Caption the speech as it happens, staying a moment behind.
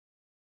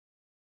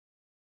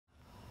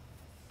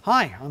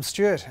Hi, I'm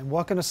Stuart, and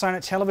welcome to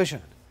SIRENNET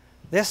Television.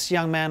 This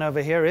young man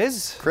over here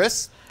is...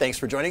 Chris, thanks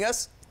for joining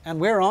us. And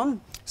we're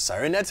on...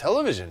 SIRENNET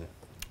Television.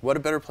 What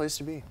a better place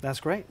to be. That's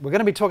great. We're going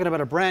to be talking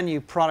about a brand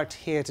new product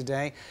here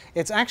today.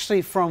 It's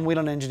actually from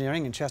Whelen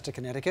Engineering in Chester,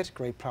 Connecticut.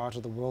 Great part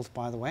of the world,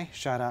 by the way.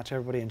 Shout out to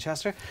everybody in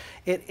Chester.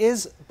 It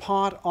is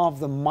part of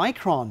the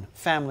Micron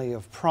family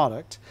of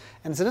product,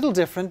 and it's a little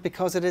different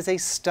because it is a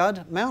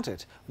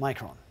stud-mounted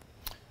Micron.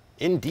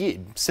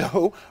 Indeed.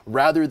 So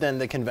rather than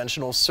the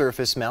conventional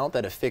surface mount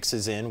that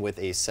affixes in with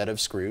a set of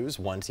screws,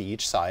 one to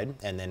each side,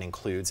 and then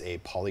includes a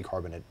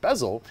polycarbonate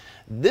bezel,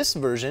 this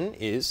version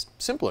is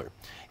simpler.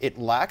 It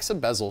lacks a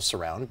bezel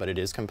surround, but it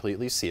is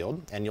completely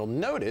sealed, and you'll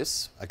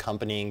notice,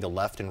 accompanying the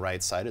left and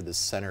right side of the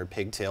center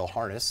pigtail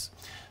harness,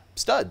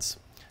 studs.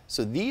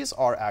 So these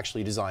are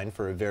actually designed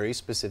for a very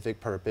specific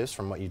purpose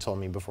from what you told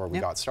me before we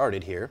got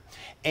started here.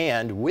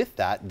 And with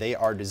that, they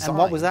are designed... And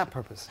what was that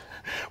purpose?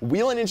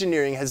 Whelen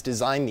Engineering has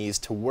designed these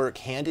to work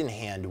hand in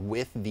hand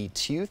with the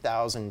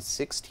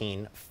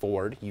 2016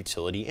 Ford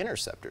Utility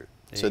Interceptor.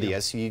 So the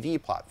SUV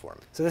platform.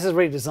 So this is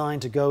really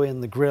designed to go in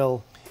the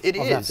grille. It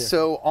is.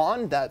 So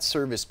on that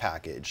service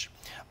package,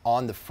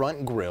 on the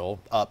front grille,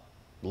 up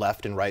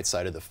left and right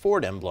side of the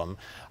Ford emblem,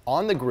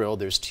 on the grille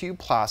there's two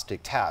plastic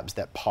tabs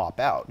that pop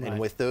out, and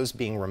with those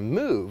being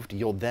removed,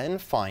 you'll then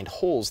find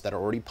holes that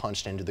are already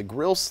punched into the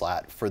grille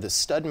slat for the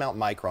stud mount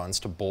Microns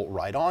to bolt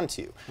right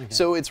onto.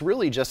 So it's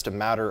really just a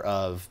matter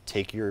of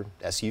take your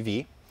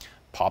SUV,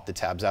 pop the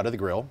tabs out of the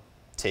grille,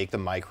 take the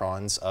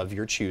Microns of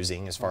your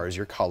choosing as far as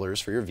your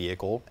colors for your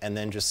vehicle, and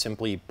then just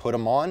simply put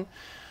them on,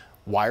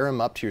 wire them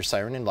up to your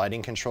siren and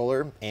lighting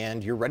controller,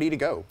 and you're ready to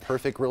go.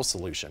 Perfect grille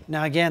solution.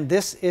 Now again,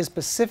 this is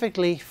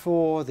specifically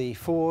for the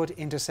Ford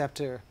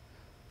Interceptor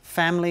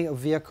family of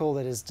vehicle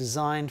that is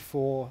designed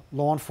for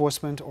law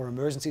enforcement or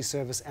emergency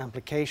service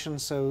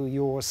applications. So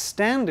your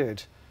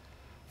standard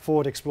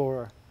Ford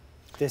Explorer,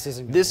 this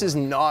isn't. This is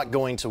not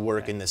going to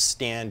work in the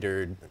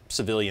standard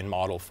civilian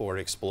model Ford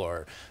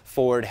Explorer.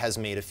 Ford has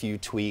made a few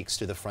tweaks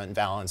to the front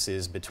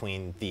valances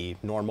between the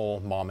normal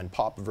mom and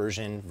pop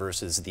version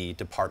versus the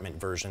department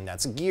version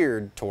that's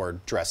geared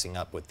toward dressing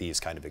up with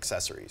these kind of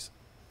accessories.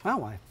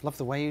 Wow, I love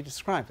the way you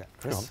described that,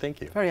 Chris. Oh,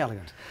 thank you. Very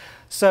elegant.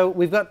 So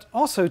we've got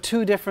also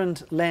two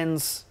different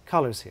lens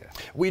colors here.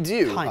 We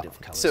do. Kind of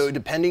colors. So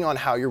depending on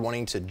how you're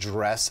wanting to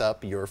dress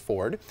up your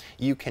Ford,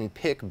 you can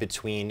pick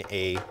between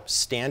a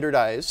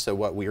standardized, so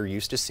what we're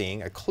used to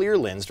seeing, a clear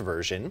lensed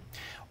version,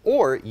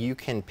 or you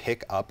can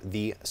pick up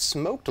the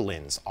smoked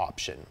lens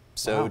option.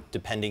 So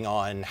depending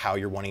on how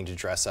you're wanting to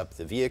dress up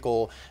the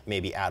vehicle,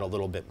 maybe add a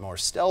little bit more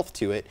stealth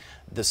to it,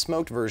 the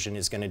smoked version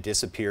is going to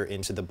disappear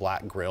into the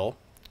black grille.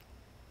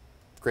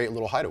 Great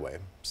little hideaway.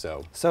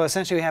 So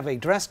essentially we have a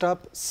dressed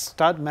up,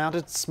 stud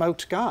mounted,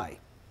 smoked guy.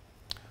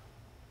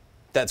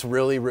 That's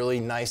really, really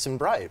nice and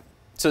bright.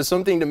 So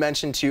something to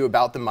mention too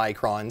about the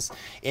Microns,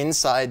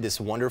 inside this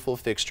wonderful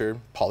fixture,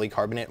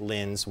 polycarbonate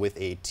lens with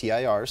a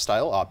TIR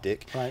style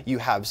optic, you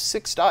have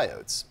 6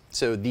 diodes.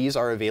 So these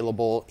are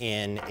available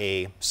in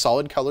a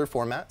solid color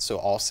format, so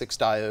all 6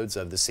 diodes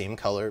of the same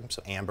color,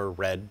 so amber,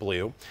 red,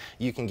 blue.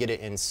 You can get it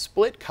in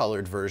split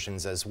colored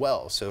versions as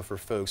well. So for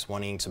folks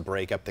wanting to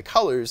break up the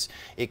colors,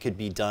 it could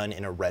be done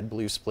in a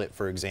red-blue split,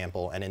 for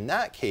example, and in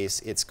that case,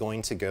 it's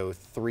going to go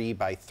 3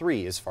 by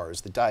 3 as far as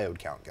the diode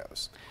count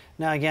goes.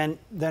 Now again,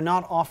 they're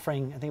not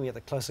offering, I think we have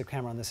the close-up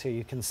camera on this here,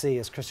 you can see,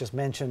 as Chris just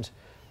mentioned,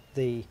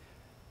 the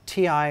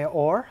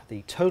TIR,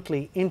 the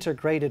totally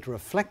integrated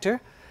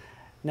reflector.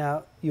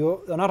 Now,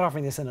 they're not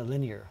offering this in a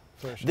linear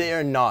version. They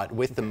are not.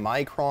 With the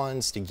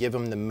Microns, to give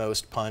them the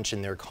most punch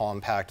in their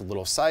compact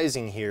little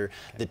sizing here,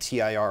 the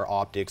TIR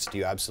optics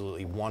do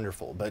absolutely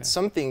wonderful. But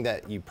something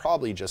that you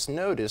probably just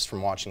noticed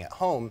from watching at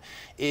home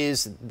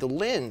is the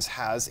lens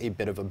has a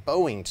bit of a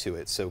bowing to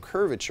it, so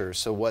curvature.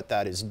 So what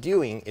that is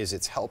doing is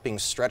it's helping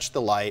stretch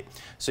the light,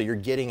 so you're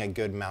getting a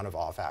good amount of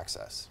off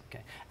access.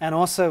 Okay. And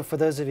also, for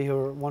those of you who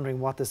are wondering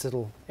what this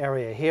little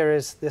area here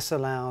is, this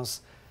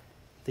allows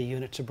the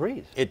unit to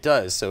breathe. It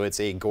does. So it's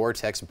a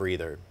Gore-Tex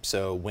breather.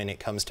 So when it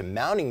comes to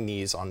mounting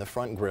these on the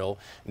front grille,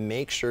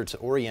 make sure to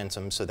orient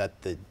them so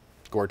that the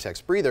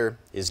Gore-Tex breather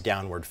is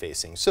downward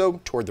facing,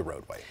 so toward the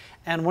roadway.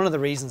 And one of the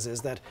reasons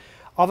is that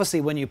obviously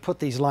when you put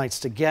these lights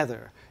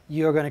together,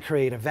 you're going to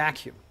create a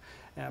vacuum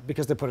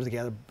because they're put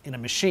together in a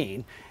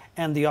machine.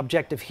 And the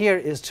objective here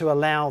is to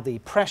allow the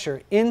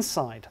pressure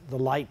inside the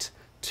light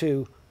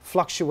to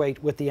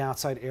fluctuate with the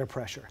outside air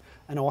pressure,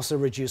 and also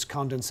reduce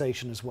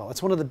condensation as well.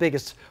 It's one of the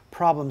biggest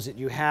problems that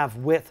you have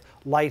with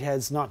light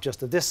heads, not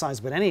just of this size,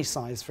 but any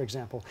size, for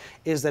example,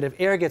 is that if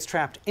air gets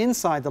trapped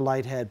inside the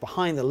light head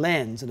behind the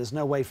lens and there's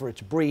no way for it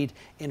to breathe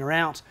in or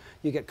out,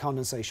 you get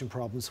condensation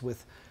problems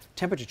with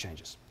temperature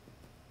changes.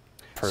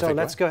 Perfect. So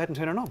let's go ahead and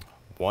turn it on.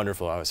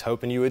 Wonderful. I was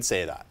hoping you would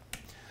say that.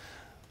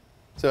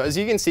 So as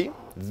you can see,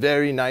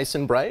 very nice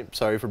and bright.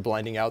 Sorry for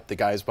blinding out the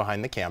guys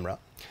behind the camera.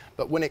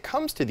 But when it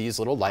comes to these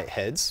little light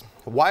heads,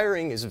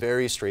 wiring is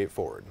very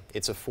straightforward.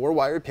 It's a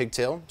 4-wire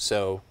pigtail,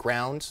 so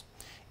ground,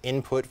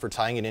 input for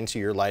tying it into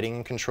your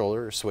lighting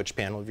controller or switch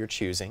panel of your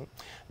choosing.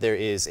 There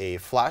is a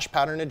flash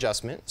pattern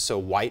adjustment, so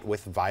white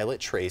with violet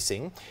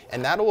tracing,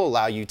 and that will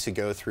allow you to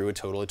go through a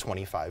total of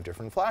 25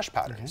 different flash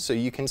patterns. Okay. So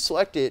you can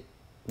select it,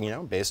 you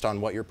know, based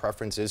on what your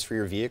preference is for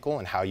your vehicle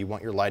and how you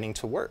want your lighting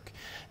to work.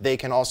 They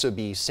can also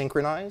be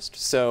synchronized.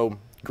 So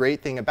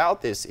great thing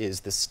about this is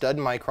the Stud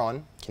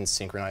Micron can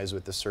synchronize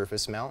with the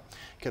surface mount.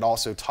 It could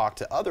also talk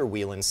to other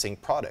Whelen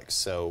Sync products,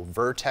 so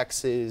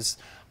Vertexes,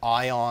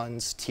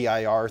 Ions,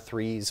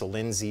 TIR3s,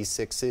 Lindsay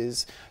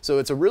 6s. So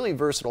it's a really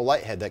versatile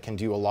light head that can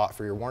do a lot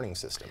for your warning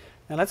system.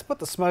 Now let's put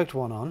the smoked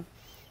one on.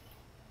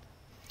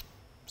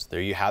 So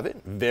there you have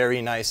it,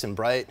 very nice and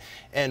bright.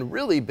 And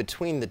really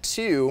between the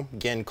two,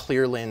 again,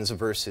 clear lens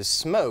versus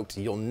smoked,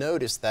 you'll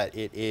notice that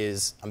it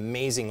is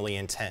amazingly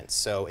intense.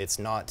 So it's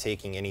not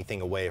taking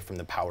anything away from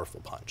the powerful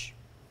punch.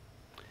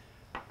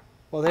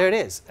 Well, there it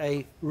is,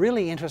 a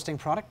really interesting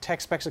product.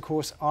 Tech specs, of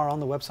course, are on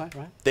the website,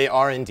 right? They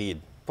are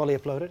indeed. Fully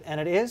uploaded,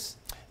 and it is?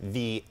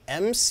 The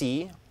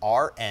MCRNT,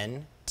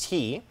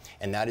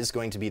 and that is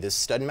going to be the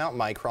Stud Mount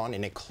Micron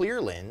in a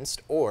clear lens,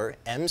 or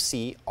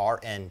MCRNTX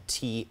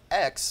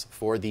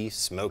for the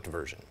smoked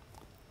version.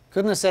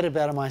 Couldn't have said it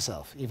better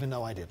myself, even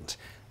though I didn't.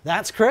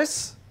 That's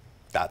Chris.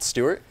 That's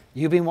Stuart.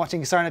 You've been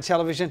watching SIRENNET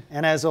Television,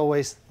 and as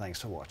always, thanks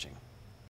for watching.